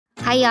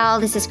Hi, y'all.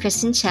 This is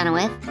Kristen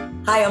Chenoweth.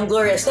 Hi, I'm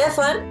Gloria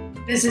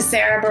Estefan. This is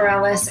Sarah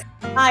Bareilles.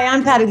 Hi,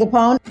 I'm Patti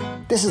LuPone.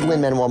 This is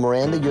Lin-Manuel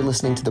Miranda. You're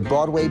listening to the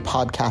Broadway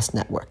Podcast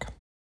Network.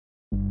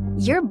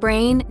 Your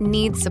brain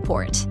needs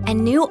support,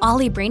 and new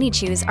Ollie Brainy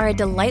Chews are a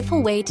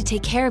delightful way to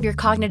take care of your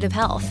cognitive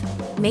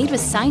health. Made with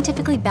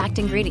scientifically backed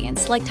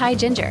ingredients like Thai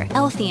ginger,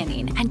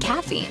 L-theanine, and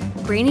caffeine,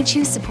 Brainy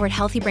Chews support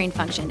healthy brain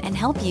function and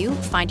help you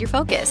find your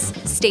focus,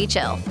 stay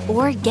chill,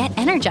 or get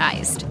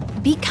energized.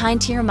 Be kind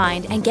to your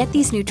mind and get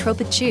these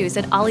nootropic chews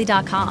at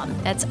ollie.com.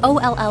 That's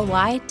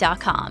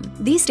OLLY.com.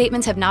 These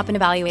statements have not been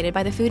evaluated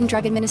by the Food and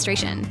Drug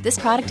Administration. This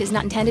product is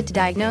not intended to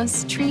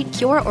diagnose, treat,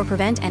 cure, or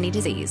prevent any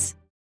disease.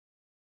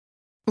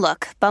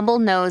 Look, Bumble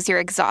knows you're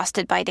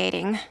exhausted by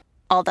dating.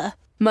 All the,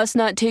 must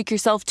not take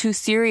yourself too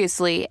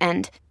seriously,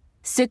 and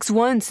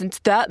 6'1" since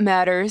that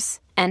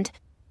matters, and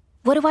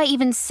what do I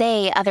even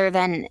say other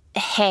than,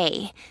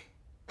 hey?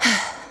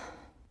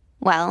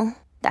 Well,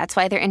 that's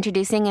why they're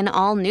introducing an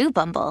all-new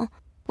Bumble,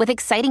 with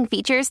exciting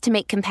features to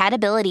make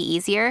compatibility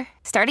easier,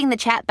 starting the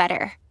chat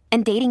better,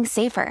 and dating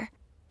safer.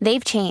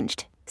 They've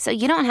changed, so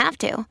you don't have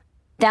to.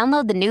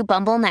 Download the new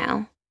Bumble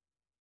now.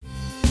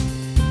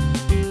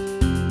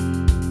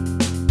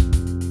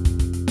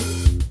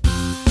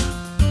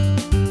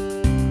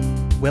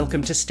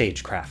 Welcome to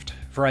Stagecraft,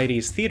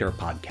 Variety's theater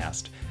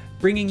podcast,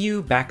 bringing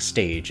you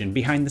backstage and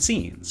behind the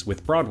scenes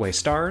with Broadway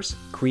stars,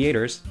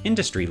 creators,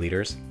 industry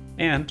leaders,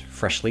 and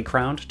freshly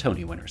crowned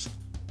Tony winners.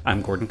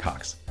 I'm Gordon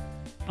Cox.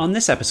 On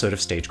this episode of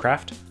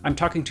Stagecraft, I'm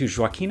talking to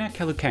Joaquina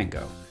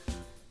Kalukango.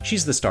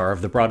 She's the star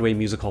of the Broadway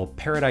musical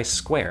Paradise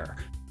Square,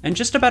 and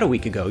just about a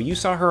week ago you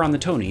saw her on the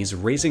Tonys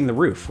raising the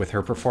roof with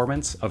her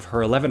performance of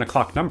her 11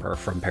 o'clock number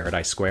from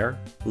Paradise Square,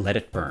 Let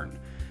It Burn.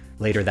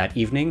 Later that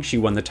evening, she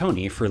won the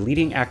Tony for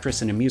leading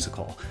actress in a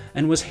musical,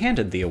 and was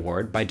handed the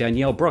award by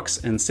Danielle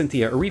Brooks and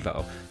Cynthia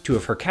Erivo, two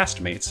of her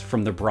castmates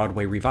from the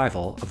Broadway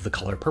revival of The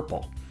Color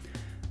Purple.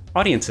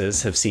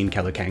 Audiences have seen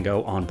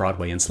Kalukango on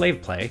Broadway in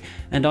Slave Play,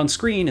 and on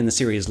screen in the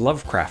series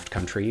Lovecraft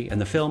Country and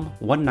the film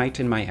One Night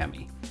in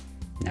Miami.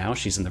 Now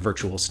she's in the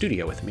virtual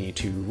studio with me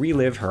to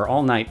relive her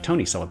all-night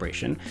Tony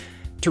celebration,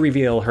 to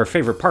reveal her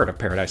favorite part of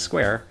Paradise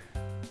Square,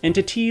 and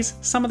to tease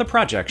some of the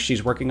projects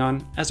she's working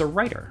on as a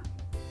writer.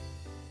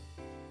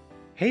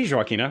 Hey,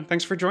 Joaquina,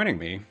 thanks for joining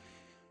me.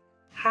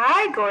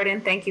 Hi,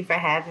 Gordon. Thank you for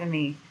having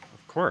me.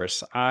 Of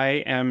course.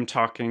 I am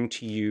talking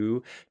to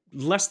you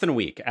less than a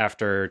week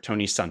after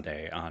Tony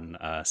Sunday on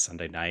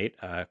Sunday night.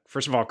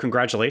 First of all,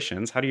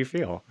 congratulations. How do you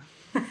feel?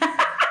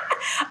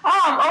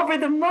 I'm over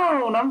the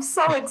moon. I'm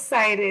so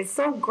excited,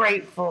 so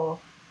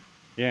grateful.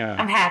 Yeah.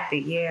 I'm happy,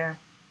 yeah.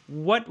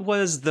 What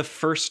was the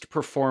first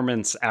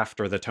performance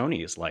after the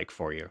Tonys like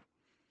for you?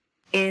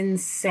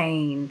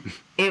 Insane.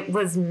 It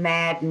was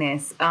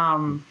madness.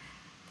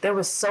 There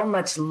was so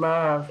much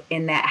love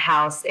in that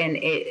house, and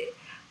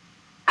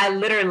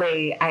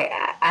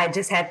I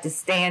just had to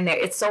stand there.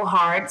 It's so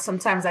hard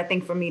sometimes, I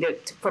think, for me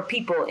for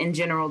people in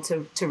general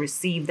to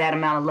receive that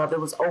amount of love. It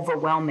was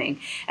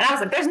overwhelming. And I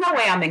was like, there's no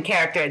way I'm in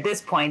character at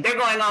this point. They're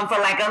going on for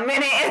like a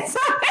minute and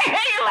something. And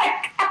you're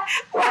like,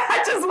 well,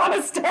 I just want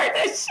to start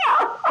the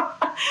show.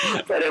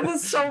 But it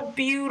was so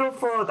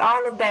beautiful.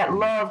 All of that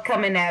love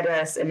coming at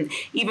us. And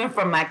even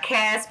from my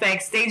cast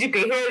backstage, you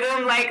could hear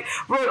them like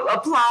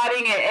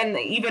applauding. And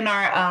even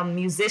our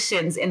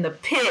musicians in the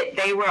pit,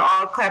 they were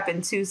all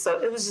clapping too.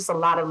 So it was just a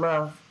lot of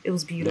love. It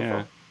was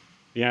beautiful.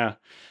 Yeah.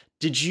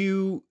 Did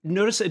you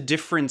notice a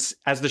difference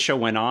as the show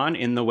went on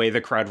in the way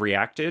the crowd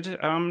reacted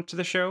to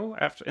the show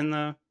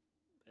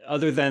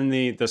other than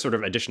the sort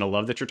of additional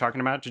love that you're talking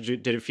about?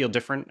 Did it feel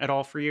different at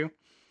all for you?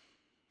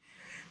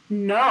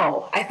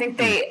 No, I think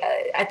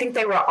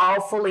they were all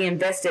fully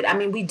invested. I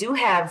mean, we do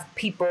have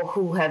people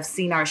who have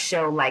seen our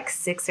show like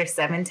 6 or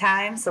 7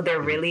 times, so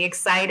they're really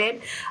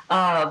excited.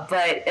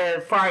 But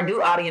for our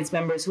new audience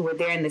members who were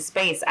there in the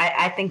space,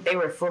 I think they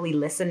were fully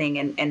listening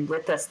and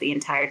with us the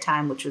entire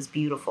time, which was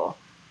beautiful.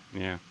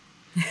 Yeah.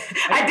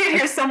 I did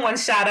hear someone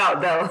shout out,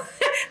 though,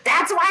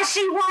 that's why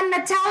she won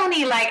the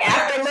Tony, like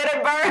after Let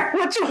It Burn,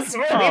 which was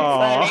really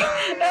funny.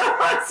 It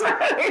was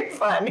really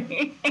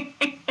funny.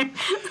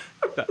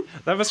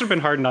 That must have been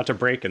hard not to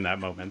break in that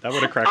moment. That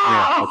would have cracked me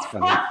up. That's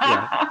funny.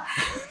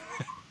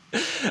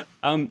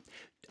 Yeah.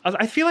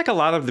 I feel like a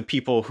lot of the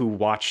people who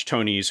watch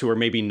Tonys who are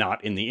maybe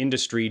not in the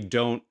industry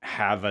don't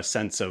have a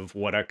sense of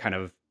what a kind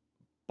of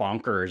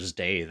bonkers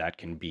day that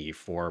can be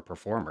for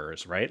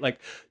performers, right? Like,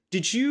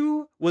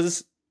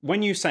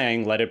 when you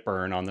sang Let It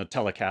Burn on the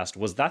telecast,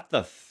 was that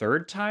the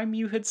 3rd time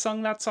you had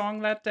sung that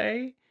song that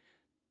day?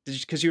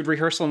 Because you would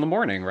rehearsal in the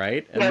morning,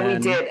 right? We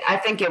did. I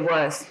think it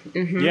was.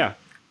 Mm-hmm. Yeah.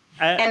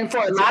 And for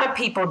a lot of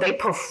people, they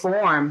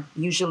perform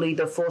usually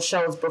the full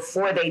shows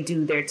before they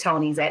do their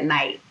Tonys at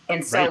night.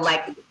 And so,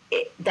 right.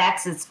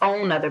 That's its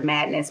own other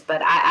madness.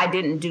 But I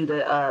didn't do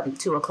the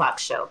 2 o'clock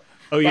show.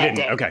 Oh, you didn't?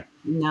 Day. Okay.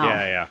 No.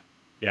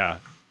 Yeah.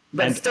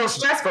 But it's still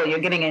stressful. You're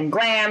getting in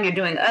glam. You're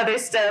doing other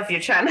stuff.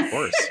 You're trying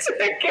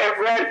to get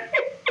ready.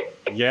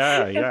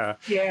 Yeah.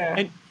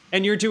 Yeah.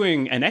 And you're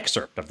doing an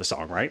excerpt of the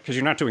song, right? Because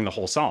you're not doing the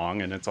whole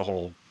song, and it's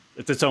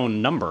it's its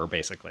own number,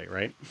 basically,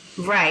 right?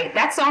 Right.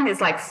 That song is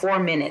like 4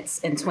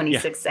 minutes and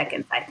 26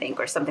 seconds, I think,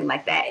 or something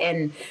like that.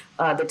 And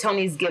the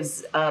Tonys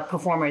gives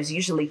performers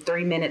usually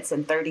 3 minutes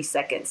and 30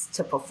 seconds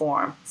to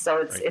perform.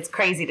 So it's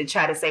crazy to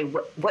try to say,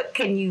 what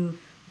can you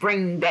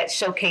bring that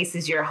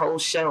showcases your whole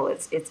show?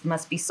 It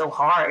must be so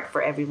hard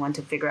for everyone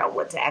to figure out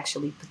what to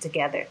actually put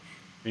together.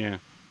 Yeah.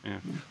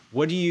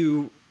 What do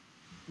you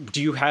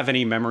have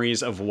any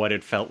memories of what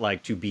it felt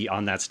like to be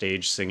on that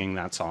stage singing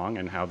that song,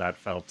 and how that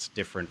felt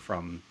different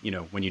from,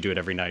 when you do it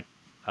every night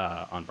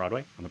on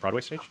the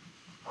Broadway stage?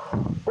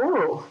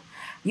 Ooh,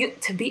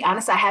 to be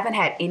honest, I haven't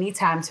had any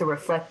time to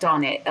reflect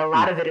on it. A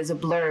lot of it is a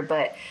blur,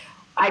 but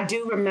I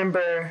do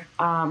remember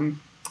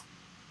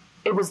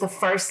it was the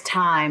first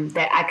time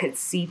that I could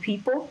see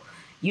people.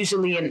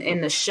 Usually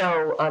in the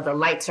show, the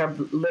lights are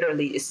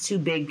it's two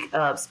big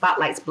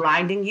spotlights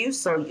blinding you.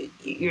 So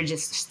you're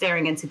just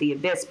staring into the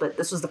abyss. But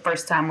this was the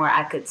first time where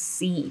I could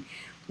see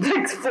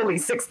like fully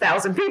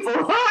 6,000 people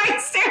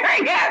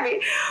staring at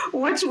me,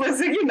 which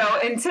was,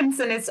 intense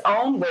in its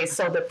own way.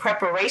 So the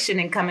preparation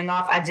and coming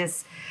off,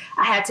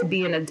 I had to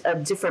be in a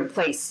different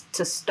place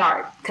to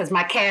start, because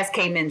my cast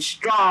came in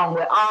strong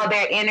with all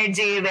their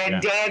energy,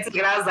 their dancing,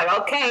 and I was like,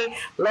 okay,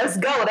 let's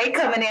go. They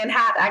coming in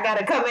hot. I got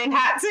to come in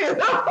hot too.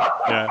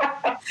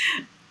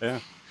 Yeah.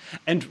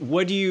 And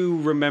what do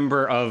you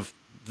remember of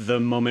the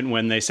moment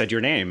when they said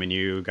your name and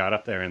you got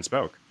up there and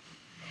spoke?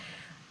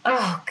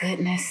 Oh,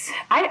 goodness.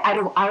 I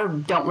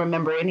don't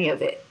remember any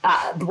of it.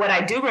 What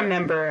I do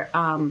remember,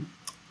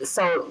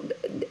 so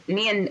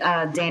me and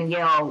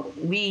Danielle,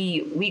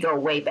 we go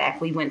way back.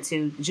 We went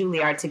to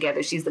Juilliard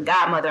together. She's the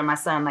godmother of my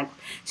son. Like,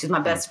 she's my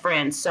best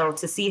friend. So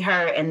to see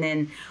her, and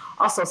then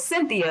also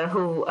Cynthia,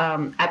 who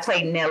I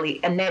played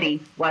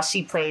Nettie while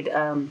she played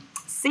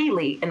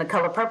Celie in the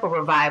Color Purple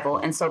revival.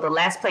 And so the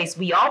last place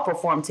we all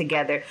performed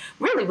together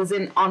really was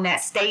on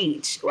that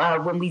stage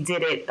when we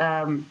did it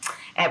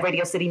at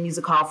Radio City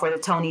Music Hall for the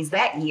Tonys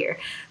that year.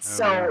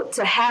 So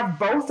to have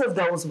both of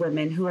those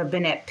women who have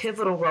been at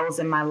pivotal roles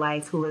in my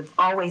life, who have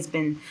always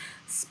been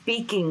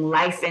speaking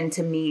life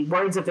into me,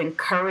 words of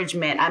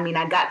encouragement. I mean,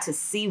 I got to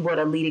see what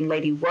a leading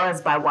lady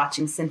was by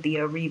watching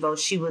Cynthia Erivo.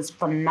 She was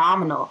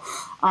phenomenal.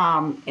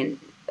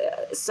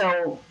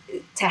 So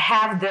to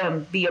have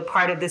them be a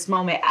part of this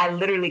moment, I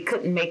literally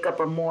couldn't make a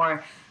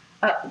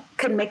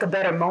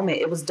better moment.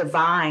 It was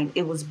divine.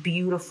 It was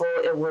beautiful.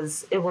 It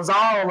was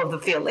all of the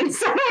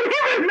feelings. I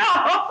don't even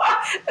know.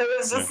 It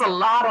was just a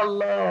lot of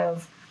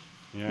love.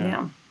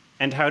 Yeah.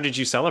 And how did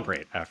you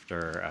celebrate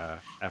after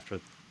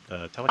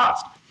the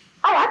telecast?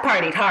 Oh, I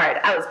partied hard.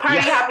 I was party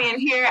hopping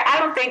here. I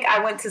don't think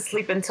I went to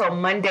sleep until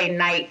Monday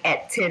night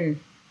at 10.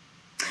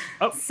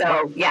 Oh,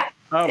 so yeah.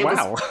 Oh,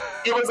 wow.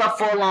 It was a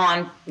full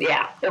on,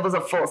 it was a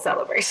full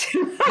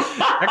celebration.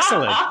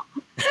 Excellent.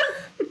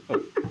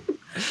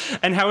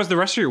 And how has the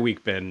rest of your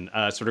week been,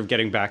 sort of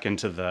getting back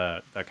into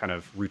the kind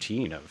of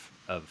routine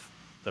of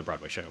the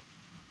Broadway show?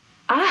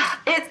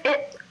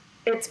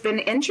 It's been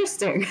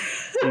interesting.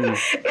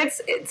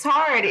 It's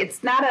hard.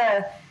 It's not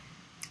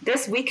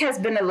this week has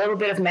been a little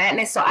bit of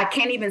madness, so I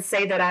can't even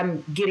say that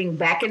I'm getting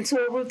back into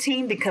a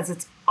routine, because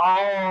it's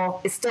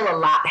still a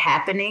lot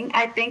happening,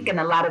 I think, and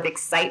a lot of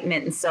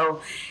excitement. And so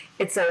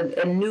it's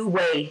a new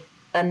wave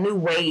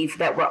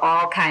that we're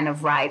all kind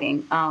of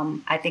riding.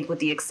 I think with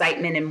the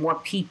excitement and more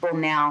people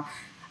now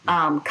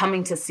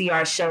coming to see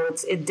our show,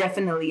 it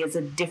definitely is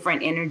a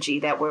different energy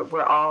that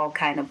we're all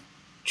kind of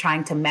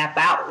trying to map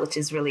out, which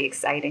is really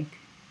exciting.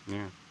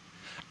 Yeah.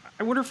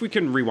 I wonder if we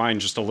can rewind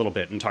just a little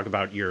bit and talk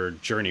about your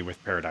journey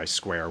with Paradise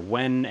Square.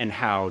 When and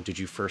how did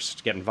you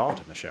first get involved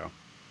in the show?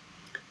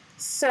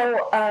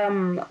 So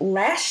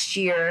last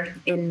year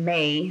in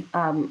May,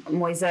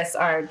 Moises,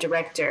 our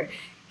director,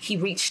 he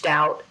reached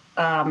out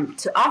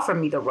to offer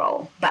me the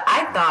role. But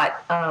I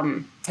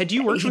thought... had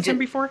you worked with him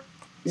before?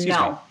 Excuse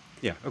me.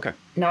 Yeah, okay.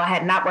 No, I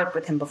had not worked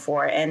with him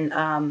before.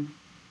 And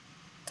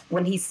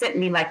when he sent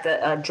me like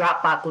the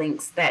Dropbox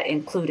links that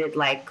included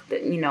like,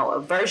 a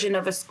version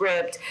of a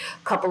script,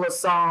 a couple of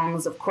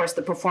songs, of course,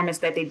 the performance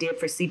that they did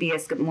for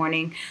CBS Good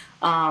Morning.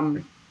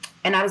 And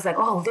I was like,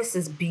 oh, this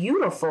is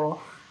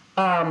beautiful.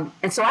 And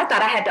so I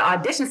thought I had to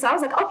audition. So I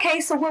was like, okay,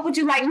 so what would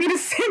you like me to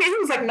sing? And he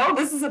was like, no,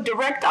 this is a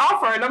direct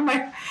offer. And I'm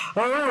like,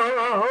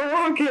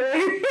 oh,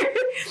 okay.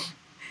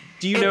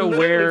 Do you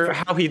know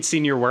how he'd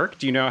seen your work?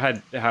 Do you know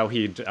how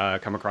he'd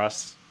come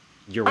across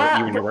your work,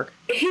 you and your work?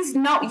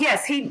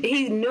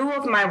 He knew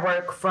of my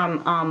work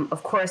from,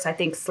 of course, I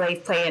think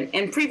Slave Play,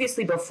 and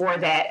previously before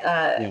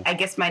that, I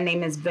guess my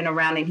name has been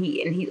around, and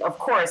he, of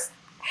course,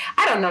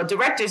 I don't know,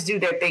 directors do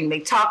their thing. They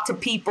talk to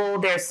people.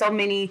 There's so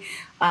many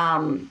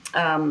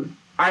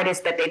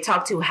artists that they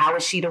talk to. How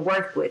is she to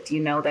work with?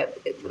 That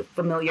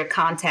familiar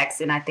contacts,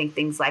 and I think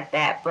things like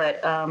that.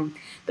 But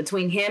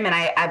between him and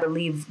I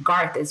believe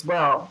Garth as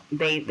well,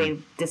 they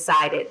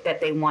decided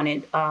that they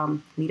wanted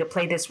me to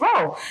play this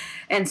role.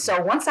 And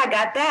so once I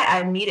got that,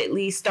 I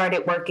immediately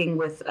started working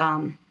with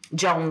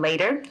Joan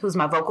Lader, who's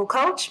my vocal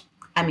coach.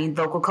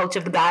 Vocal coach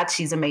of the gods.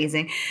 She's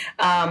amazing.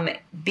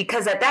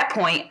 Because at that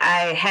point,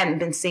 I hadn't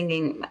been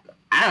singing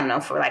I don't know,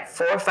 for like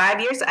 4 or 5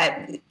 years.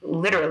 In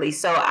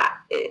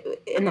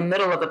the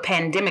middle of a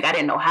pandemic, I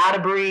didn't know how to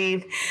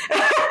breathe.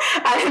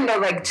 I didn't know,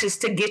 like,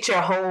 just to get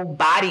your whole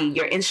body,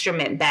 your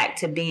instrument back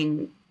to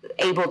being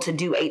able to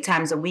do 8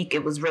 times a week.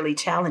 It was really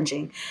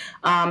challenging.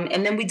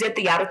 And then we did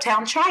the out of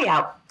town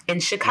tryout in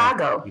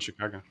Chicago. Yeah, in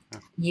Chicago.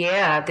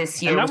 Yeah,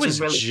 this year. And that was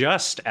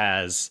just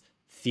as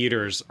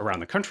theaters around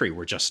the country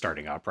were just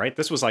starting up, right?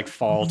 This was like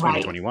fall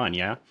 2021,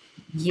 yeah?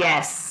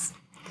 Yes.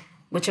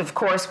 Which, of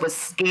course, was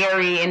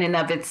scary in and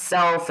of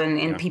itself,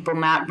 and people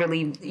not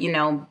really,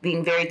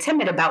 being very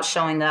timid about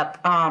showing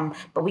up.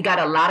 But we got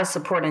a lot of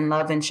support and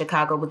love in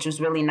Chicago, which was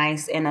really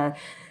nice. And a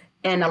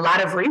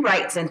lot of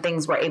rewrites and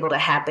things were able to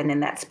happen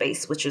in that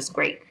space, which was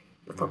great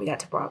before we got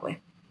to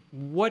Broadway.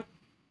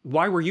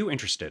 Why were you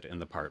interested in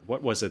the part?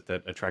 What was it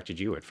that attracted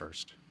you at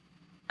first?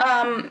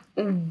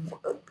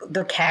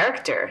 The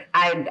character.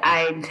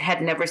 I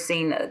had never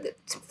seen,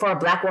 for a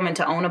Black woman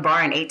to own a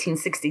bar in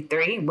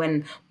 1863,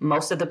 when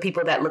most of the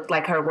people that looked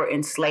like her were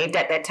enslaved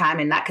at that time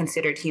and not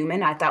considered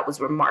human, I thought was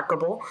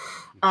remarkable.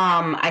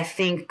 I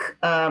think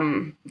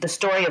the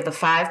story of the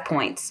 5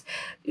 Points,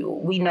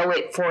 we know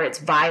it for its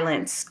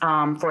violence,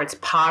 for its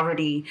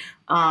poverty,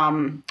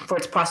 for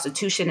its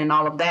prostitution and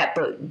all of that,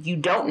 but you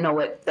don't know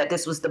it, that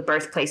this was the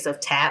birthplace of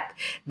tap,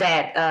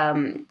 that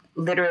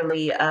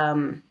literally...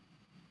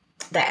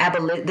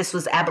 this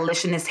was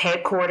abolitionist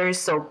headquarters,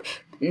 so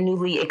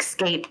newly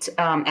escaped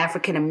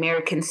African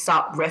Americans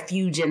sought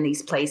refuge in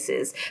these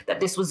places,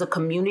 that this was a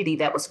community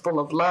that was full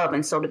of love.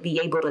 And so to be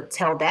able to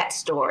tell that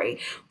story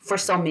for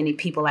so many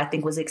people, I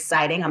think was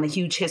exciting. I'm a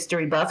huge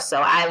history buff,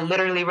 so I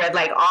literally read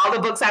like all the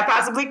books I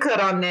possibly could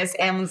on this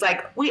and was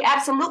like, we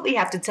absolutely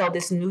have to tell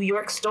this New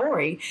York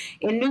story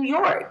in New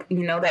York,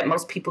 that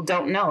most people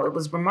don't know. It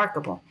was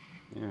remarkable.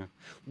 Yeah.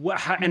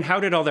 And how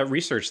did all that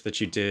research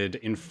that you did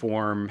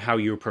inform how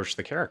you approached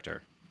the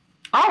character?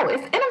 Oh,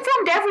 it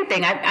informed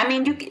everything. I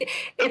mean,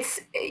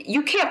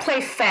 you can't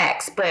play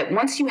facts, but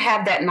once you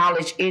have that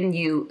knowledge in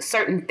you,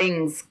 certain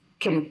things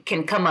can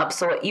come up.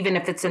 So even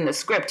if it's in the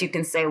script, you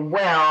can say,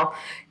 well,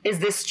 is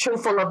this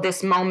truthful of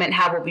this moment?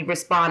 How will we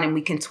respond? And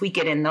we can tweak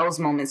it in those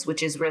moments,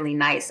 which is really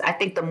nice. I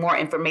think the more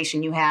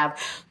information you have,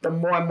 the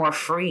more and more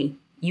free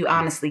you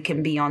honestly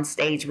can be on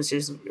stage, which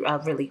is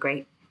really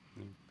great.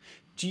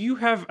 Do you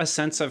have a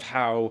sense of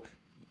how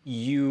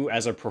you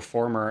as a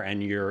performer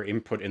and your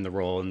input in the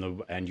role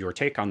and your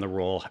take on the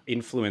role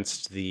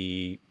influenced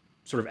the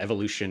sort of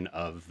evolution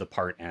of the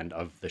part and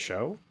of the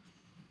show?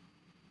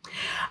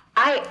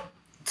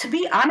 To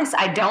be honest,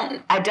 I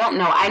don't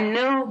know. I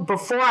knew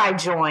before I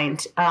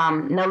joined,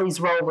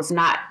 Nellie's role was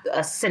not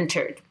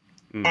centered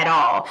at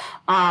all.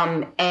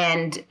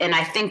 And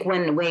I think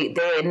when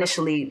they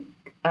initially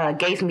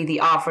gave me the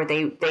offer,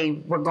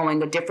 they were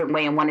going a different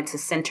way and wanted to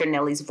center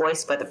Nellie's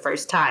voice for the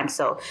first time.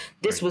 So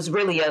this was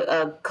really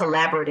a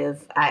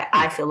collaborative,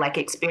 I feel like,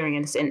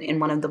 experience in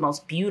one of the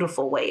most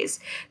beautiful ways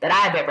that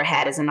I've ever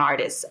had as an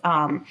artist,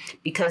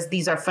 because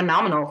these are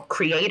phenomenal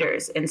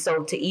creators. And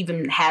so to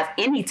even have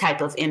any type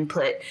of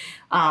input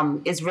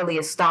is really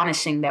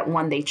astonishing that,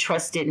 one, they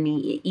trusted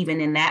me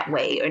even in that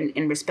way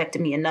and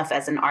respected me enough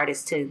as an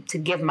artist to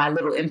give my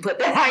little input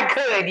that I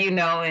could,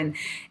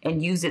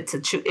 and use it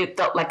it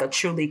felt like a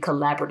truly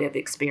collaborative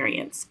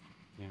experience.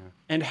 Yeah.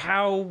 And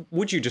how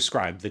would you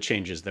describe the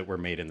changes that were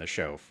made in the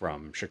show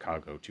from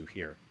Chicago to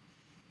here?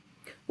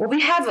 Well, we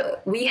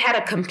had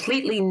a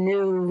completely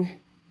new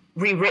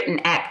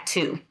rewritten Act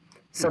 2.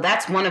 So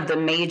that's one of the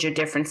major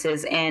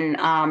differences. And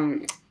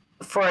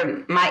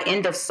for my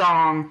end of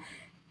song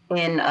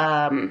in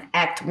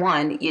Act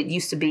 1, it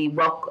used to be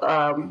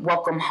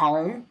Welcome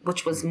Home,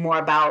 which was more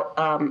about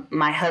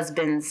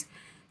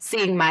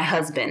seeing my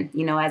husband,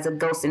 as a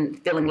ghost and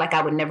feeling like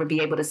I would never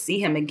be able to see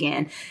him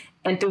again.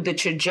 And through the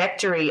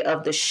trajectory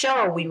of the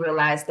show, we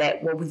realized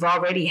that, well, we've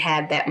already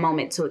had that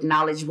moment to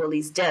acknowledge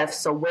Willie's death.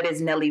 So what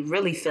is Nellie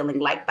really feeling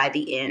like by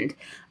the end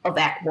of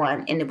Act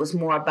 1? And it was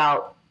more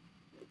about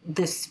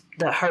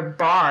her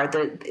bar.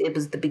 It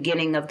was the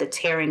beginning of the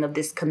tearing of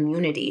this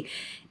community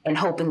and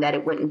hoping that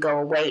it wouldn't go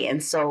away.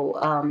 And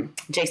so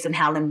Jason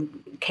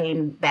Howland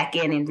came back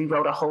in and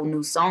rewrote a whole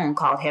new song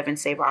called Heaven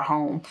Save Our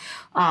Home,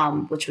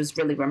 which was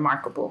really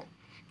remarkable.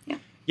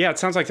 Yeah, it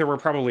sounds like there were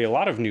probably a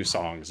lot of new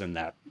songs in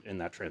that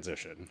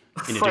transition,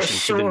 in For addition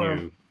sure.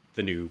 to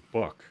the new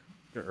book,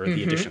 or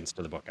the additions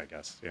to the book, I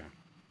guess.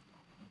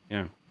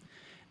 Yeah.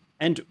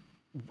 And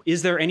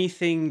is there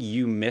anything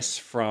you miss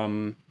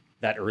from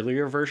that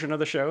earlier version of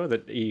the show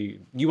that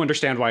you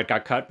understand why it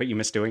got cut, but you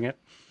miss doing it?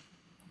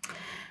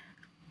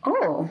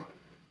 Oh.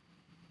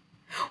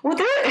 Well,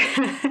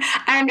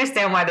 I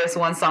understand why this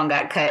one song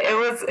got cut. It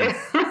was,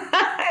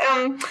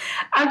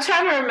 I'm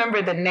trying to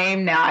remember the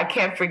name now. I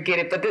can't forget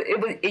it, but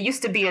it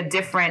used to be a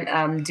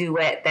different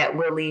duet that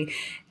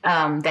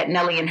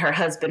Nellie and her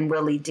husband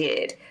Willie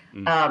did.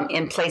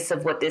 in place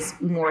of what this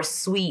more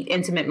sweet,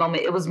 intimate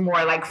moment. It was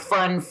more like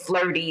fun,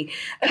 flirty,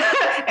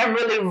 and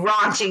really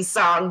raunchy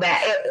song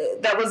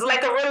that was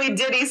like a really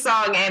ditty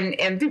song.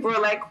 And people were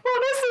like, well,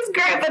 this is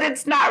great, but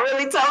it's not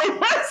really telling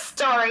my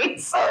story.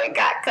 So it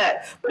got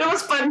cut. But it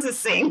was fun to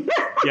sing.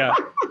 Yeah.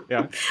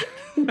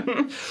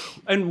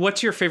 And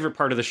what's your favorite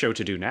part of the show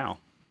to do now?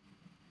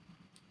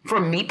 For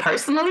me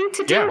personally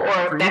to do,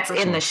 or that's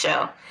in the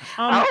show?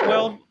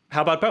 Well,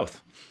 how about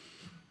both?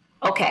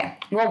 Okay.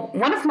 Well,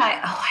 I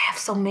have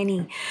so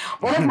many.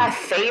 One of my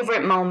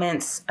favorite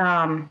moments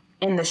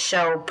in the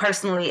show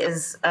personally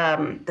is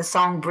the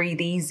song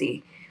Breathe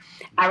Easy.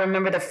 I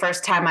remember the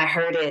first time I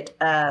heard it.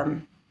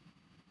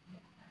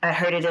 I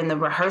heard it in the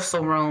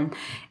rehearsal room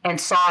and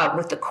saw it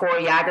with the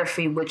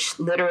choreography, which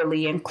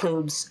literally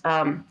includes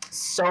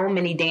so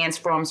many dance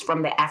forms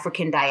from the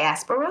African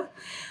diaspora,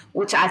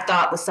 which I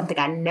thought was something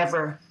I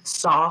never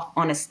saw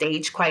on a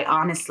stage, quite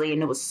honestly.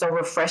 And it was so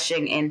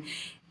refreshing. And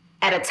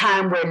at a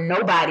time where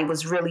nobody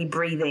was really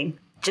breathing,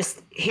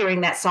 just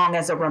hearing that song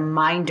as a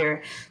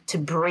reminder to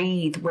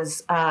breathe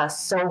was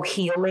so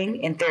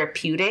healing and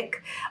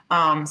therapeutic.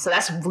 So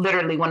that's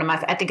literally one of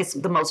I think it's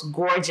the most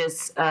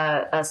gorgeous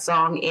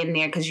song in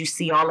there, because you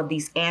see all of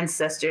these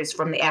ancestors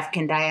from the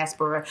African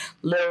diaspora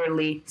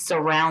literally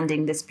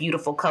surrounding this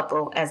beautiful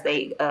couple as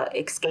they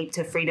escape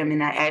to freedom.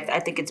 And I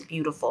think it's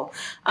beautiful.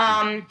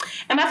 And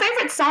my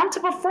favorite song to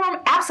perform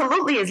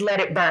absolutely is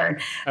Let It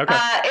Burn. Okay.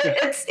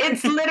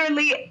 It's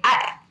literally,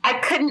 I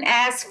couldn't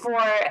ask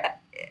for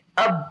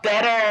a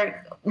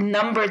better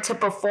number to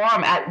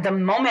perform. At the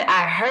moment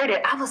I heard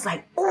it, I was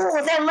like,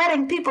 oh, they're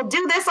letting people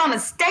do this on a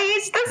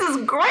stage? This is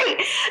great.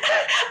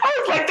 I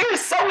was like, there are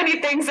so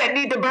many things that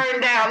need to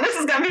burn down. This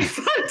is going to be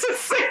fun to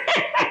sing.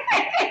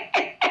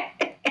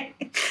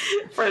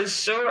 For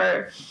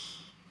sure.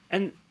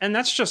 And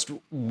that's just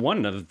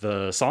one of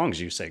the songs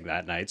you sing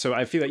that night. So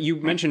I feel like you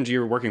mentioned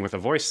you're working with a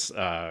voice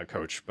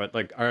coach, but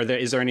like,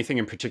 is there anything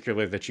in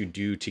particular that you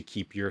do to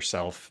keep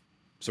yourself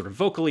sort of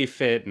vocally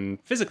fit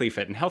and physically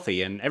fit and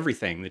healthy and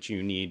everything that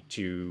you need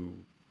to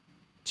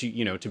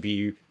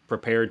be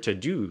prepared to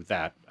do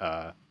that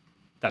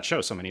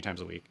show so many times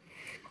a week?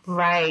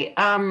 Right.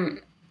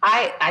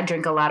 I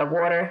drink a lot of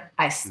water.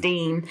 I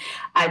steam.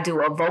 I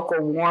do a vocal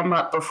warm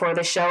up before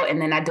the show,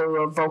 and then I do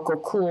a vocal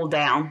cool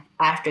down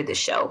after the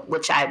show,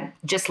 which I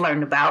just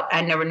learned about. I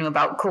never knew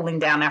about cooling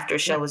down after a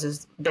show.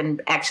 Has been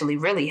actually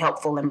really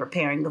helpful in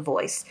preparing the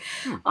voice.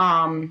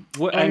 Then,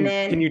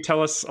 can you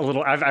tell us a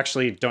little? I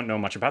actually don't know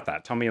much about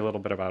that. Tell me a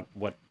little bit about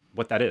what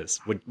that is.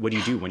 What do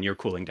you do when you're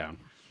cooling down?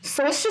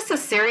 So it's just a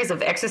series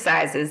of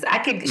exercises. I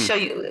could show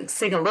you,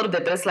 sing a little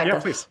bit, but it's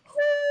like please.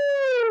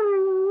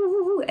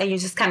 And you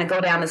just kind of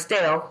go down the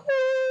scale,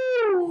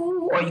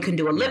 or you can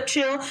do a lip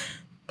chill,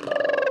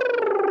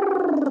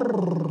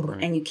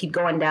 and you keep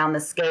going down the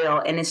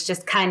scale, and it's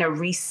just kind of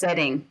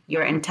resetting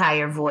your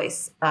entire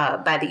voice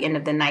by the end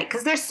of the night,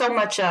 because there's so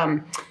much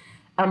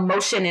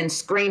emotion and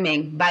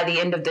screaming by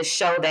the end of the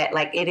show that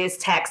like it is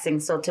taxing.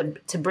 So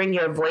to bring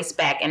your voice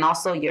back and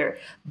also your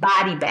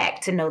body back,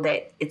 to know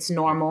that it's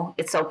normal,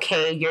 it's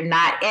okay, you're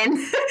not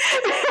in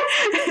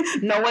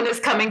no one is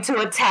coming to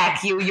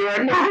attack you,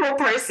 you're a normal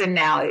person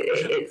now.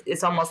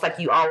 It's almost like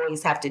you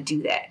always have to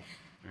do that.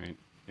 Right.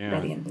 Yeah.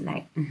 By the end of the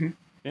night. Mm-hmm.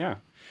 Yeah.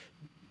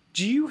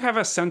 Do you have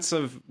a sense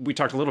of, we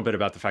talked a little bit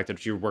about the fact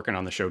that you're working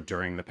on the show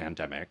during the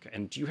pandemic,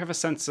 and do you have a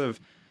sense of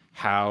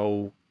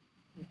how,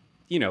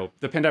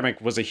 the pandemic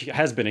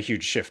has been a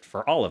huge shift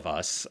for all of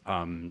us,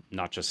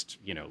 not just,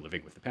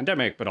 living with the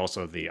pandemic, but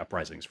also the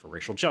uprisings for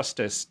racial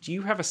justice. Do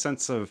you have a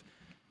sense of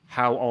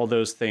how all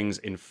those things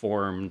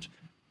informed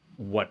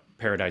what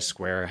Paradise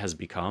Square has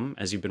become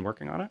as you've been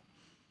working on it?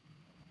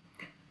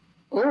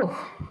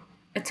 Oh,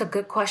 it's a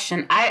good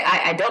question.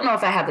 I don't know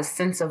if I have a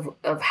sense of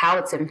how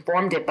it's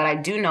informed it, but I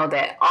do know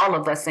that all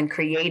of us in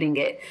creating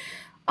it,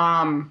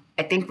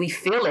 I think we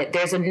feel it.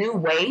 There's a new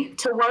way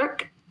to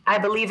work, I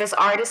believe, as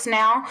artists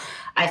now.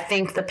 I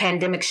think the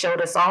pandemic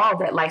showed us all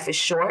that life is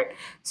short.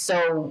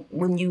 So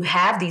when you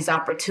have these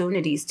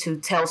opportunities to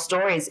tell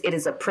stories, it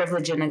is a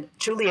privilege and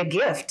truly a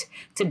gift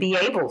to be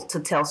able to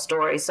tell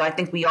stories. So I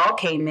think we all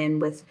came in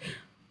with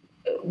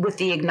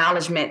the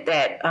acknowledgement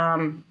that,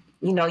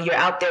 you're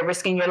out there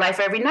risking your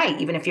life every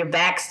night. Even if you're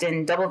vaxxed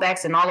and double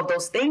vaxxed and all of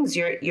those things,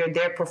 you're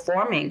there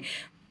performing.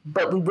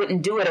 But we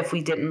wouldn't do it if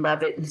we didn't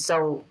love it. And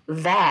so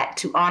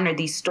to honor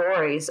these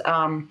stories,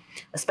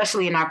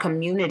 especially in our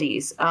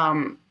communities,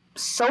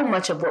 so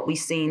much of what we've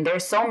seen,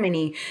 there's so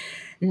many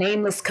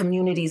nameless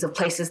communities of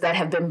places that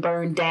have been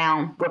burned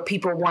down where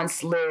people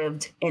once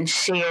lived and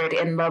shared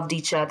and loved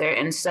each other.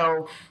 And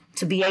so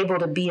to be able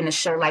to be in a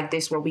show like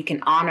this where we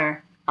can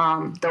honor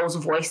those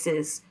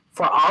voices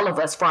for all of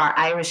us, for our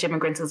Irish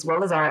immigrants as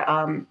well as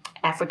our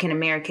African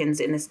Americans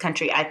in this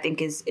country, I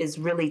think is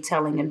really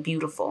telling and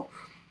beautiful.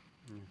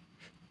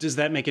 Does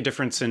that make a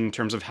difference in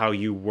terms of how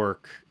you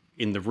work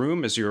in the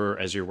room as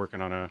you're working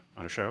on a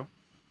show?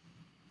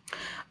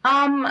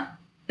 No,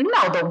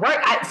 the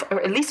work,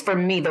 or at least for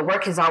me, the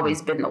work has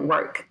always been the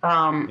work.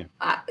 But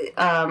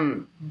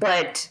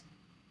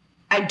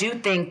I do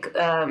think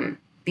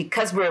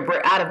because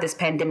we're out of this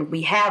pandemic,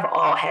 we have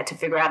all had to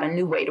figure out a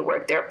new way to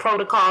work. There are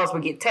protocols.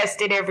 We get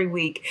tested every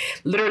week,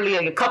 literally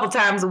a couple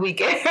times a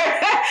week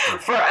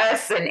for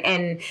us.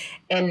 And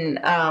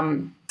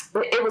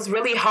it was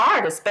really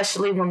hard,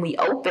 especially when we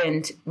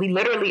opened. We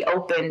literally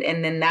opened,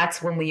 and then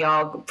that's when we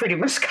all pretty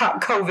much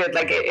got COVID.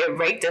 Like it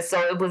raked us. So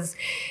it was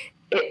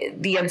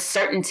the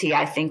uncertainty,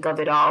 I think, of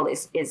it all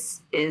is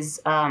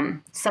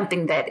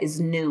something that is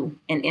new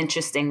and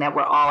interesting that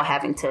we're all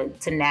having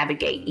to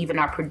navigate, even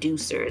our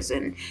producers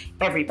and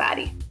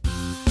everybody.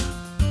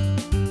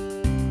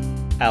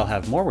 I'll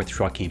have more with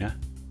Joaquina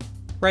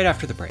right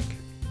after the break.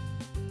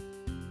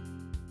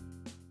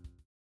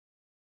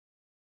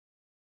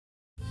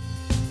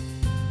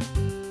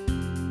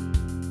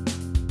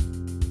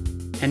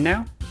 And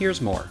now,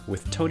 here's more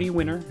with Tony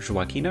winner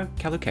Joaquina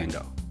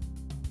Kalukango.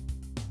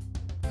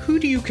 Who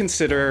do you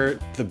consider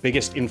the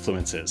biggest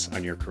influences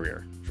on your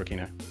career,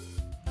 Joaquina?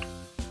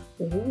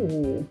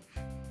 Ooh.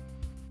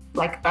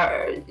 Like,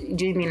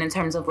 do you mean in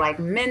terms of like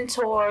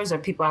mentors or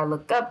people I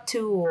look up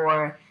to,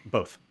 or?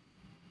 Both.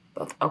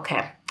 Both.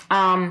 Okay.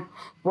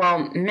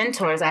 Well,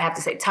 mentors, I have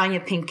to say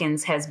Tanya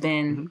Pinkins has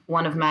been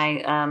one of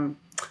my,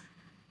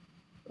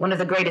 one of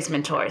the greatest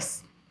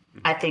mentors,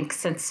 I think,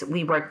 since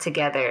we worked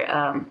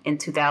together in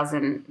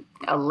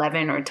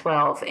 2011 or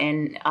 12.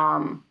 And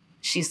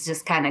she's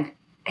just kind of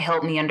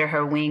held me under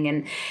her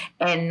wing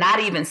and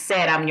not even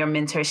said, I'm your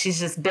mentor. She's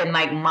just been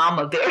like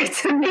mama bear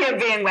to me, and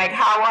being like,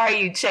 how are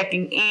you,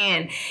 checking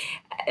in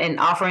and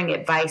offering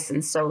advice.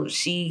 And so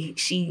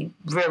she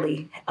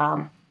really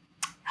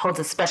holds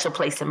a special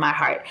place in my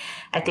heart,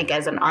 I think,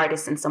 as an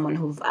artist and someone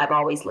who I've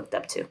always looked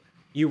up to.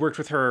 You worked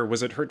with her,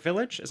 was it Hurt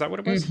Village? Is that what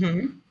it was?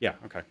 Mm-hmm. Yeah,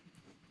 okay.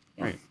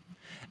 Yeah. Right.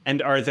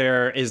 And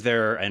is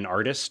there an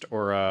artist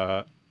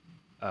or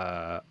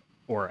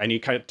any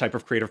type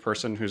of creative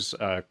person whose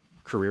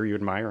career you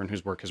admire and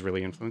whose work has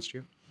really influenced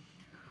you?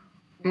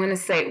 I'm going to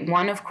say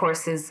one, of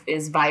course,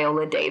 is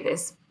Viola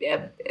Davis,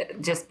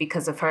 just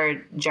because of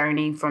her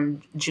journey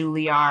from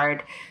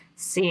Juilliard,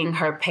 seeing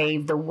her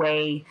pave the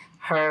way,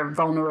 her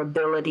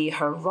vulnerability,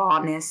 her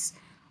rawness,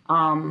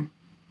 and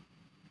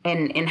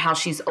how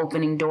she's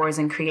opening doors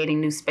and creating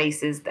new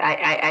spaces.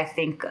 I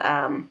think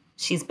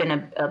she's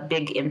been a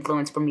big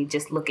influence for me,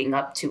 just looking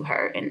up to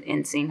her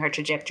and seeing her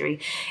trajectory.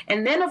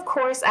 And then, of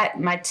course,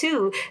 my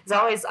two is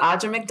always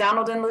Audra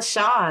McDonald and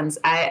LaShawn's.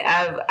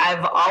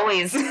 I've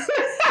always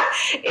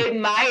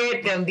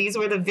admired them. These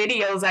were the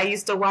videos I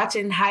used to watch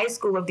in high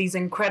school of these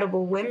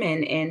incredible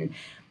women.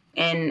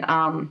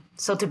 And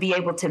so to be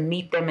able to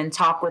meet them and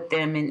talk with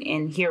them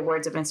and hear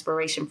words of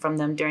inspiration from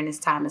them during this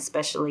time,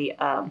 especially,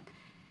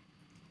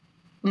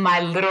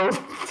 my little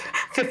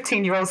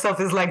 15-year-old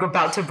self is like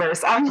about to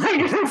burst. I'm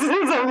like, this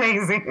is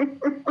amazing.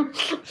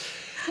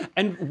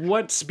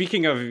 And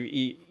speaking of,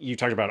 you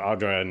talked about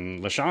Audra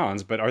and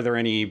LaShawn's, but are there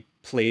any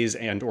plays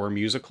and or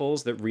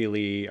musicals that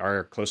really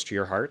are close to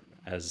your heart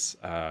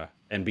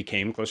and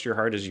became close to your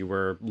heart as you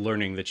were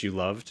learning that you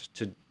loved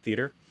to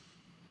theater?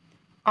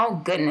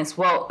 Oh, goodness.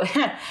 Well,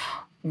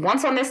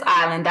 Once on This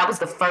Island, that was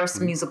the first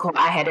musical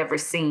I had ever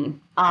seen.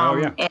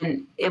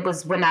 And it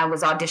was when I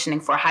was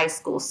auditioning for high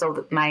school.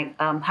 So my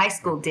high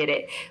school did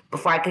it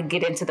before I could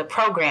get into the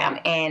program.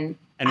 And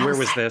where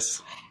was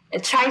this?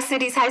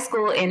 Tri-Cities High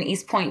School in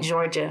East Point,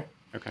 Georgia.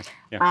 Okay.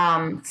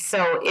 Yeah.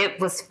 So it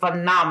was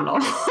phenomenal.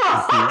 And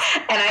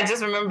I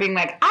just remember being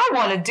like, I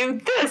want to do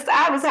this.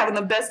 I was having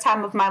the best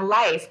time of my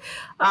life.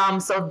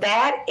 So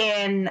that,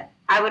 and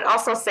I would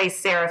also say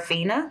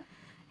Serafina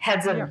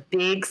has a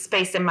big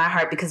space in my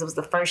heart because it was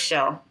the first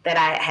show that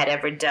I had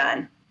ever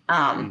done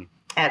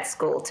at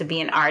school to be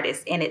an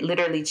artist. And it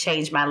literally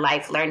changed my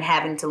life,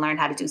 having to learn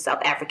how to do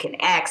South African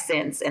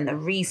accents and the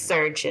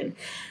research and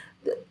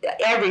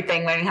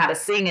everything, learning how to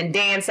sing and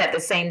dance at the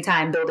same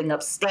time, building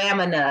up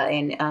stamina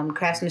and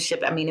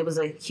craftsmanship. I mean, it was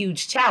a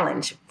huge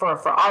challenge for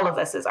all of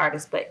us as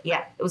artists. But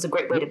yeah, it was a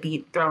great way to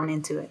be thrown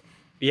into it.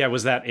 Yeah,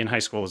 was that in high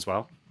school as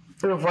well?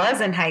 It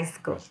was in high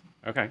school.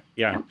 Okay,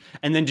 yeah.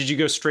 And then did you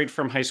go straight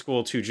from high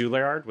school to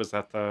Juilliard? Was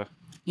that the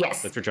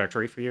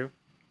trajectory for you?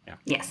 Yeah.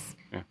 Yes.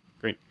 Yeah,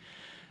 great.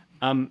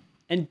 And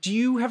do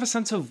you have a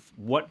sense of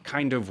what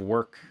kind of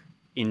work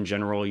in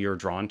general you're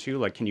drawn to?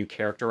 Like, can you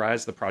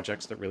characterize the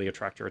projects that really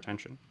attract your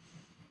attention?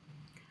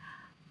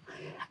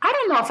 I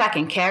don't know if I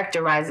can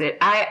characterize it.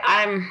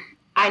 I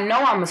know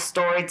I'm a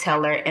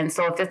storyteller, and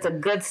so if it's a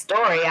good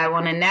story, I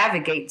want to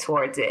navigate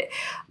towards it.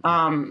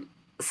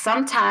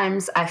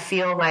 Sometimes I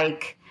feel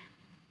like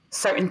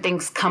certain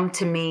things come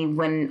to me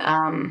when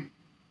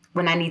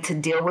I need to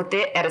deal with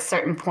it at a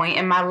certain point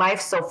in my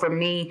life. So for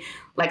me,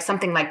 like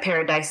something like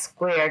Paradise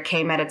Square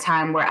came at a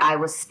time where I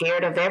was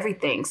scared of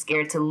everything,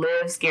 scared to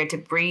live, scared to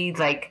breathe,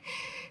 like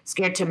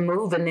scared to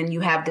move. And then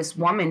you have this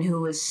woman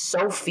who is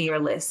so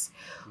fearless,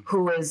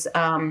 who is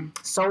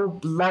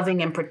so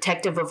loving and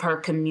protective of her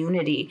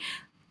community,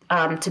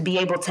 to be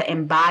able to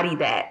embody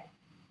that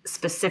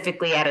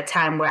specifically at a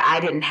time where I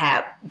didn't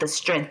have the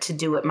strength to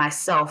do it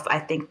myself, I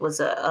think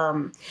was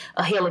a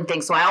healing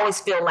thing. So I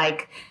always feel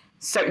like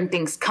certain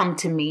things come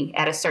to me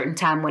at a certain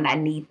time when I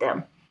need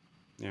them.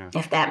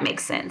 if that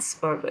makes sense.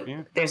 Or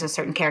there's a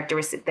certain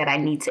characteristic that I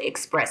need to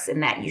express,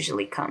 and that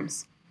usually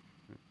comes.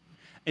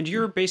 And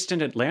you're based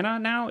in Atlanta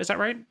now, is that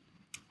right?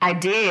 I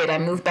did. I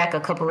moved back a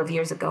couple of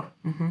years ago.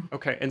 Mm-hmm.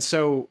 Okay. And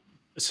so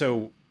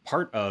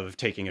part of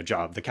taking a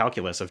job, the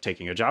calculus of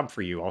taking a job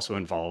for you also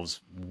involves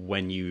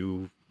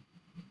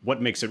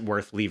what makes it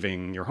worth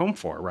leaving your home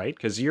for, right?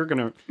 Because you're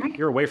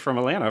away from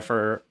Atlanta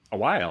for a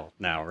while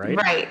now, right?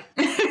 Right.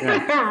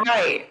 Yeah.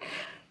 Right.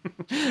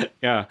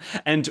 Yeah.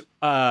 And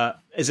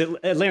is it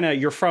Atlanta?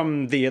 You're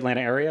from the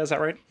Atlanta area, is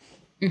that right?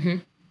 Mm-hmm.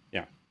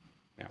 Yeah.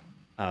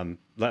 Yeah.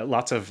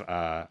 Lots of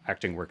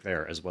acting work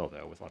there as well,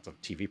 though, with lots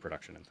of TV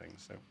production and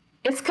things. So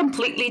it's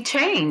completely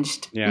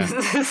changed. Yeah.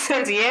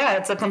 Yeah,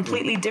 it's a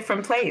completely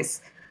different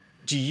place.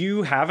 Do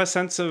you have a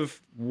sense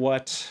of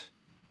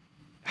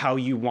how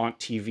you want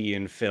TV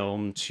and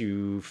film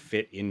to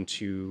fit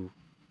into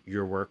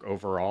your work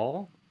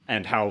overall,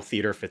 and how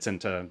theater fits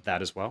into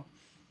that as well?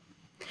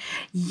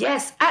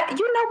 Yes.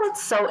 You know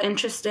what's so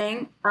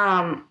interesting?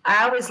 I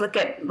always look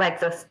at like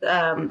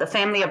the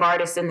family of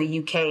artists in the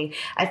UK.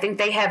 I think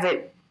they have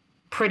it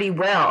pretty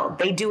well.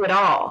 They do it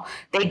all.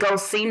 They go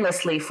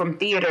seamlessly from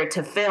theater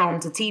to film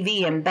to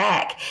TV and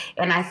back.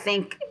 And I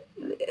think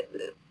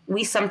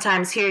we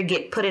sometimes here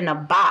get put in a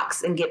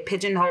box and get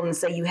pigeonholed and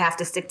say you have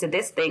to stick to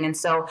this thing. And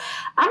so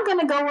I'm going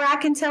to go where I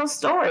can tell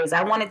stories.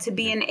 I want it to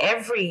be in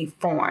every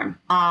form.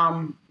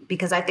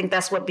 Because I think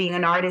that's what being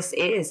an artist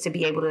is, to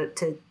be able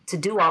to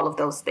do all of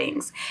those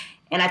things.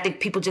 And I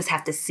think people just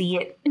have to see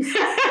it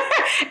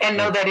and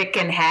know that it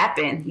can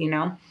happen, you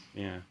know?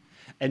 Yeah.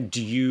 And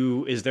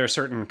is there a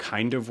certain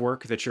kind of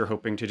work that you're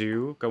hoping to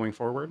do going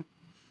forward?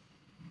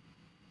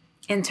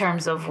 In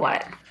terms of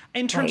what?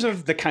 In terms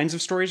of the kinds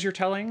of stories you're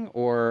telling,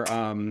 or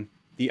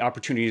the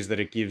opportunities that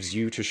it gives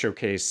you to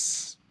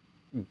showcase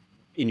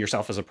in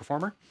yourself as a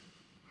performer?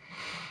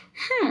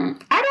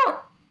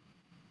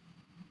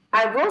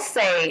 I will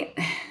say,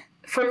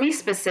 for me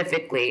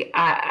specifically,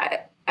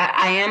 I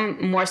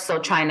am more so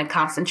trying to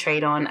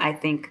concentrate on, I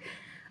think,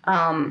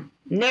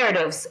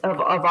 narratives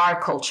of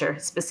our culture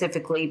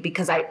specifically,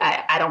 because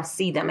I don't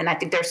see them. And I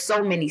think there's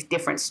so many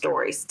different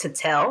stories to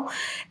tell.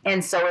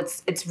 And so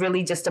it's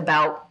really just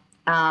about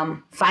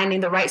finding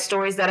the right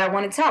stories that I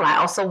want to tell. I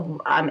also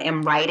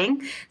am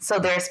writing. So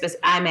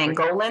I'm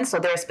Angolan. So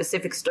there are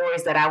specific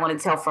stories that I want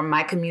to tell from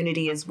my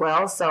community as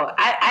well. So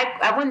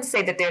I wouldn't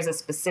say that there's a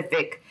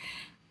specific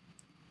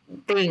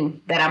thing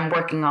that I'm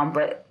working on,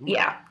 but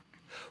yeah.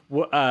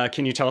 Well,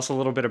 can you tell us a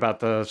little bit about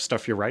the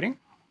stuff you're writing?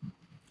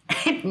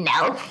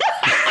 No,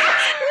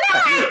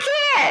 I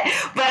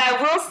can't. But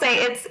I will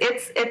say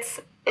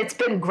it's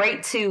been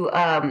great to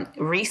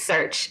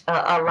research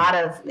a lot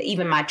of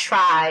even my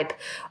tribe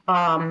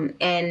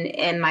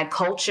and my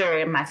culture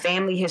and my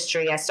family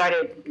history. I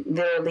started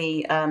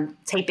literally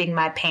taping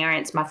my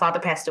parents. My father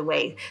passed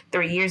away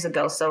 3 years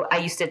ago, so I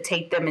used to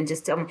tape them and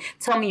just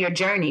tell me your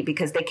journey,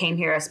 because they came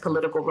here as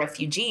political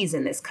refugees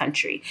in this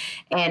country,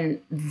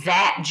 and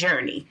that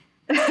journey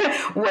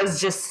was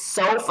just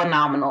so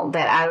phenomenal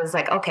that I was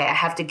like, okay, I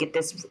have to get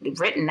this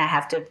written. I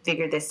have to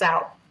figure this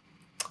out.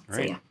 Right.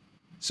 So, yeah.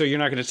 So you're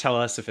not going to tell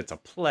us if it's a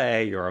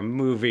play or a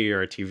movie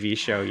or a TV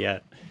show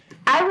yet?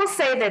 I will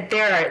say that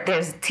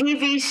there's a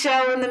TV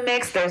show in the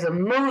mix. There's a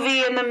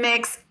movie in the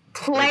mix.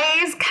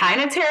 Plays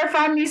kind of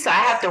terrify me, so I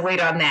have to wait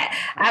on that.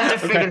 I have to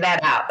figure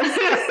that out.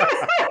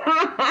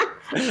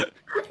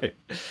 Okay.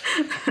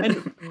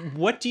 And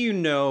what do you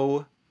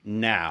know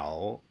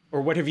now,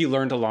 or what have you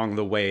learned along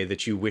the way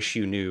that you wish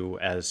you knew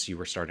as you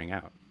were starting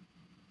out?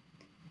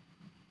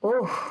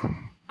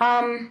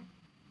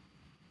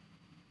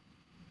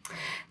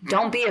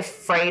 Don't be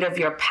afraid of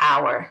your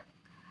power.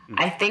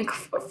 I think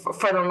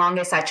for the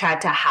longest I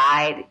tried to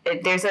hide.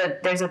 There's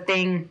a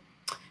thing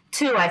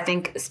too, I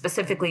think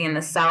specifically in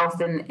the South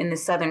and in the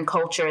Southern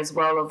culture as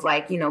well, of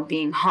like, you know,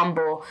 being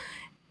humble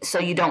so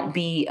you don't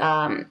be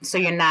so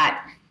you're not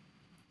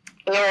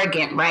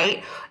arrogant,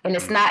 right? And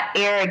it's not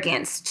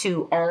arrogance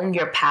to own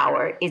your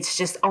power. It's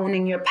just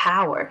owning your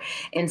power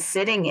and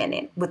sitting in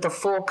it with the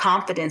full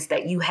confidence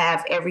that you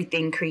have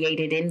everything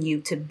created in you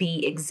to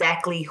be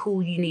exactly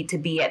who you need to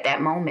be at that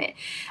moment.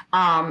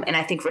 And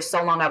I think for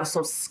so long I was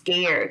so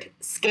scared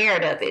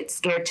of it,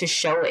 scared to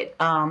show it.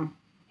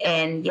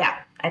 And yeah,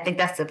 I think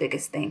that's the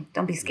biggest thing.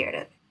 Don't be scared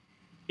of it.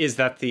 Is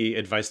that the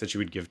advice that you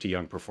would give to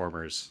young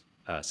performers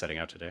setting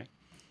out today?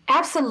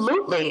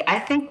 Absolutely. I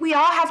think we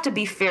all have to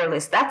be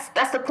fearless. That's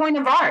the point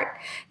of art.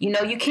 You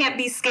know, you can't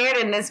be scared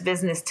in this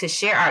business to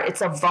share art.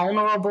 It's a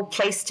vulnerable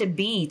place to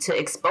be, to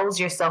expose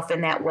yourself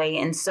in that way.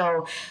 And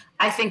so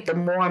I think the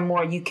more and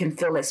more you can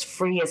feel as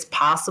free as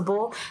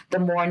possible, the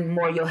more and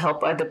more you'll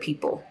help other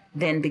people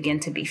then begin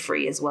to be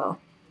free as well.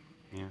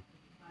 Yeah.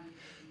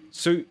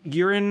 So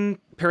you're in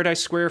Paradise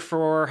Square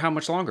for how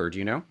much longer? Do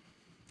you know?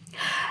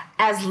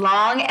 As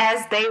long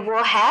as they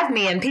will have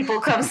me and people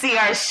come see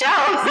our show.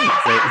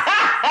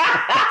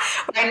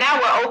 Right now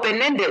we're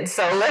open-ended,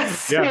 so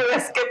let's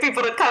get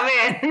people to come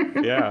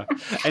in. Yeah.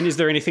 And is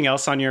there anything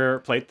else on your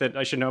plate that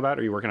I should know about?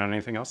 Are you working on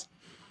anything else?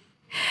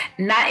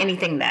 Not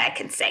anything that I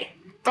can say.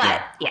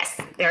 But yes,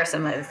 there are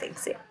some other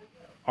things here.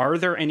 Are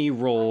there any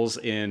roles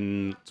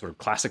in sort of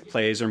classic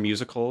plays or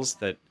musicals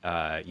that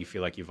you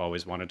feel like you've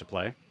always wanted to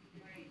play?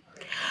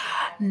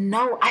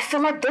 No, I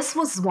feel like this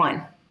was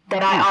one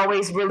that I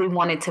always really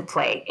wanted to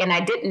play, and I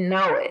didn't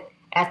know it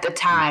at the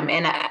time.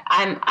 And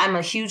I'm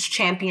a huge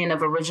champion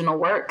of original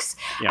works.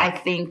 Yeah. I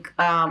think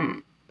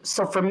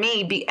so. For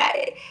me,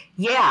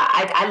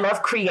 I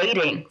love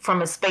creating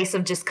from a space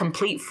of just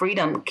complete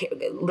freedom,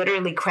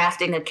 literally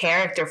crafting a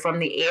character from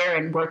the air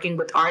and working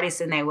with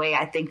artists in that way.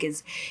 I think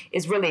is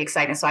really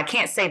exciting. So I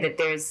can't say that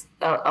there's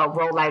a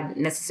role I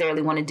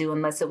necessarily want to do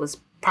unless it was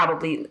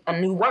probably a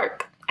new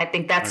work. I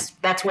think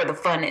that's where the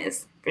fun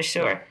is, for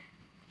sure.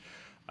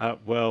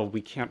 Well,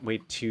 we can't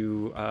wait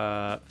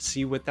to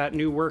see what that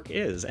new work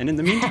is. And in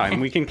the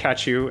meantime, we can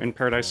catch you in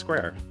Paradise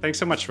Square. Thanks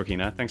so much,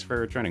 Joaquina. Thanks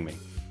for joining me.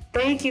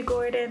 Thank you,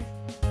 Gordon.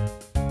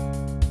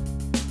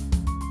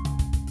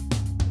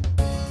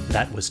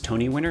 That was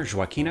Tony winner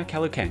Joaquina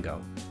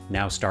Kalukango,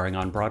 now starring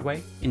on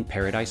Broadway in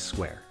Paradise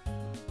Square.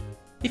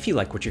 If you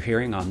like what you're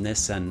hearing on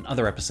this and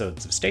other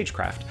episodes of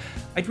Stagecraft,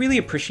 I'd really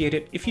appreciate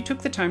it if you took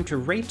the time to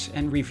rate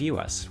and review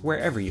us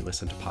wherever you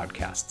listen to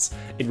podcasts.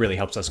 It really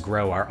helps us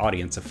grow our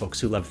audience of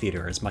folks who love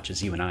theater as much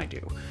as you and I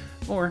do.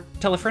 Or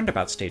tell a friend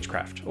about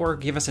Stagecraft, or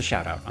give us a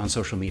shout out on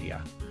social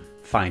media.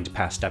 Find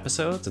past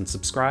episodes and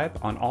subscribe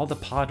on all the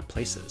pod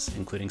places,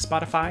 including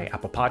Spotify,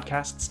 Apple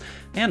Podcasts,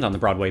 and on the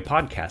Broadway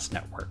Podcast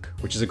Network,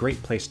 which is a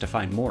great place to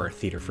find more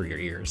theater for your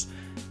ears.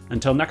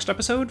 Until next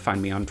episode, find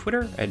me on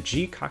Twitter at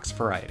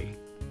GCoxVariety.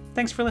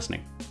 Thanks for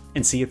listening,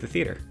 and see you at the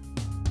theater.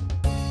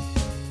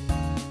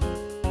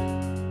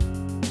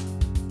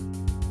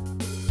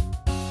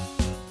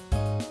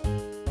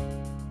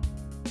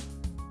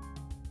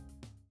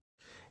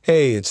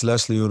 Hey, it's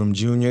Leslie Odom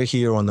Jr.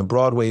 here on the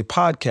Broadway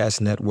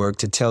Podcast Network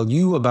to tell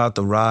you about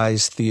the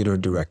Rise Theater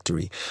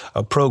Directory,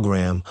 a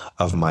program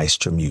of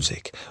Maestro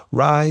Music.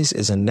 Rise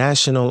is a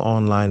national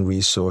online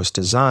resource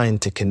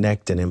designed to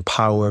connect and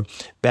empower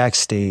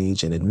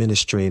backstage and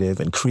administrative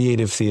and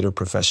creative theater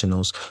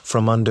professionals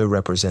from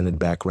underrepresented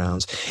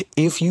backgrounds.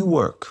 If you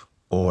work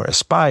or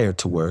aspire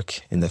to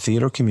work in the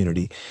theater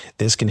community,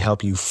 this can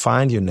help you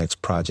find your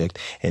next project.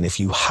 And if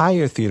you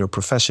hire theater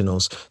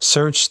professionals,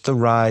 search the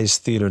Rise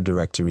Theater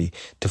Directory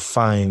to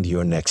find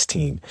your next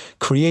team.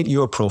 Create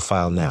your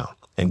profile now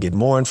and get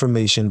more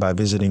information by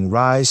visiting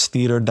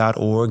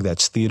risetheater.org.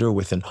 That's theater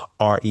with an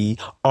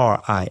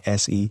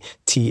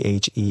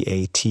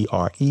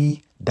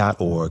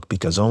RERISETHEATRE.org,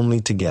 because only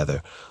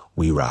together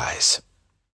we rise.